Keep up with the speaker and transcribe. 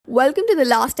Welcome to the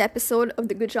last episode of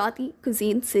the Gujarati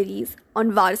cuisine series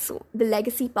on Varso, the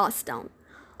legacy passed down.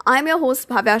 I'm your host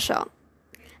Bhavya Shah,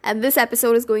 and this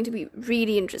episode is going to be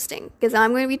really interesting because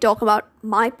I'm going to be talking about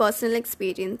my personal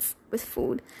experience with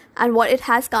food and what it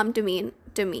has come to mean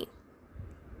to me.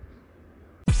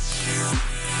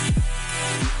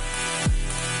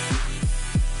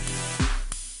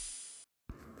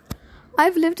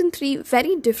 I've lived in three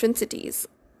very different cities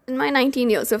in my 19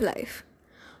 years of life: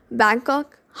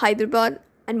 Bangkok, Hyderabad,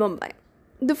 and Mumbai.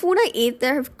 The food I ate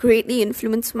there have greatly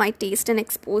influenced my taste and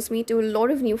exposed me to a lot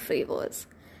of new flavors.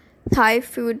 Thai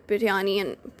food, biryani,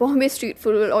 and Bombay street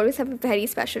food will always have a very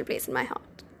special place in my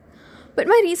heart. But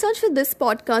my research for this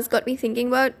podcast got me thinking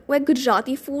about where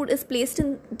Gujarati food is placed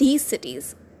in these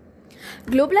cities.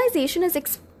 Globalization has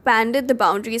expanded the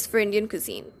boundaries for Indian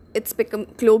cuisine. It's become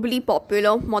globally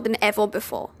popular more than ever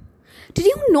before. Did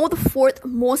you know the fourth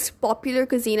most popular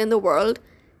cuisine in the world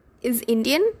is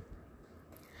Indian?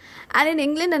 And in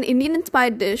England, an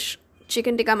Indian-inspired dish,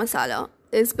 chicken tikka masala,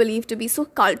 is believed to be so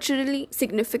culturally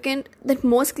significant that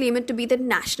most claim it to be the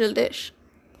national dish.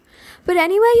 But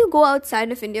anywhere you go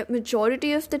outside of India,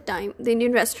 majority of the time, the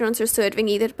Indian restaurants are serving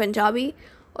either Punjabi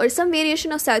or some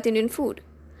variation of South Indian food.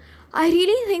 I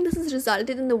really think this has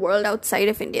resulted in the world outside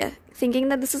of India thinking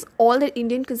that this is all that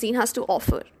Indian cuisine has to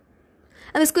offer.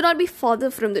 And this could not be further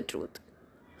from the truth.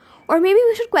 Or maybe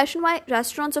we should question why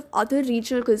restaurants of other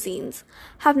regional cuisines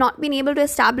have not been able to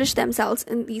establish themselves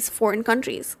in these foreign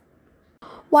countries.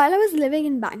 While I was living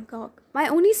in Bangkok, my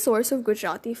only source of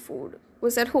Gujarati food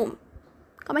was at home.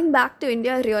 Coming back to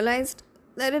India, I realized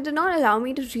that it did not allow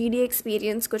me to really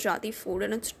experience Gujarati food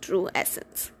in its true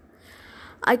essence.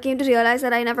 I came to realize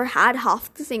that I never had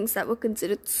half the things that were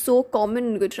considered so common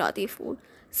in Gujarati food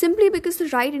simply because the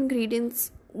right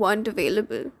ingredients weren't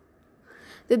available.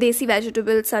 The desi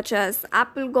vegetables such as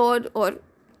apple gourd or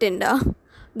tinda,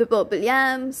 the purple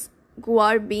yams,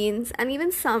 guar beans, and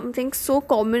even something so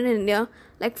common in India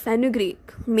like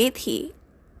fenugreek, methi,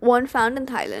 weren't found in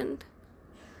Thailand.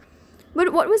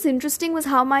 But what was interesting was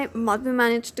how my mother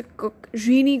managed to cook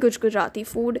really good Gujarati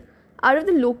food out of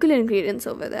the local ingredients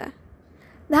over there.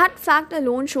 That fact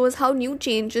alone shows how new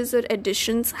changes or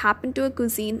additions happen to a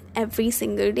cuisine every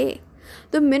single day.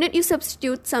 The minute you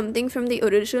substitute something from the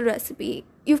original recipe,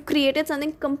 you've created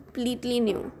something completely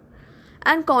new.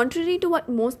 And contrary to what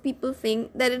most people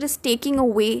think, that it is taking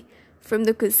away from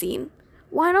the cuisine,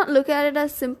 why not look at it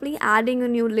as simply adding a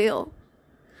new layer?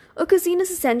 A cuisine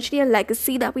is essentially a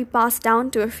legacy that we pass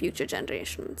down to our future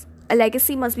generations. A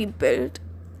legacy must be built,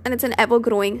 and it's an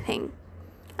ever-growing thing.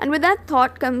 And with that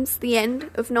thought comes the end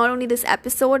of not only this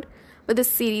episode, but this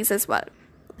series as well.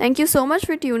 Thank you so much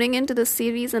for tuning into this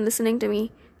series and listening to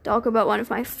me talk about one of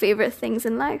my favorite things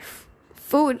in life: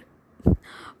 food.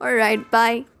 Alright,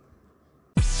 bye.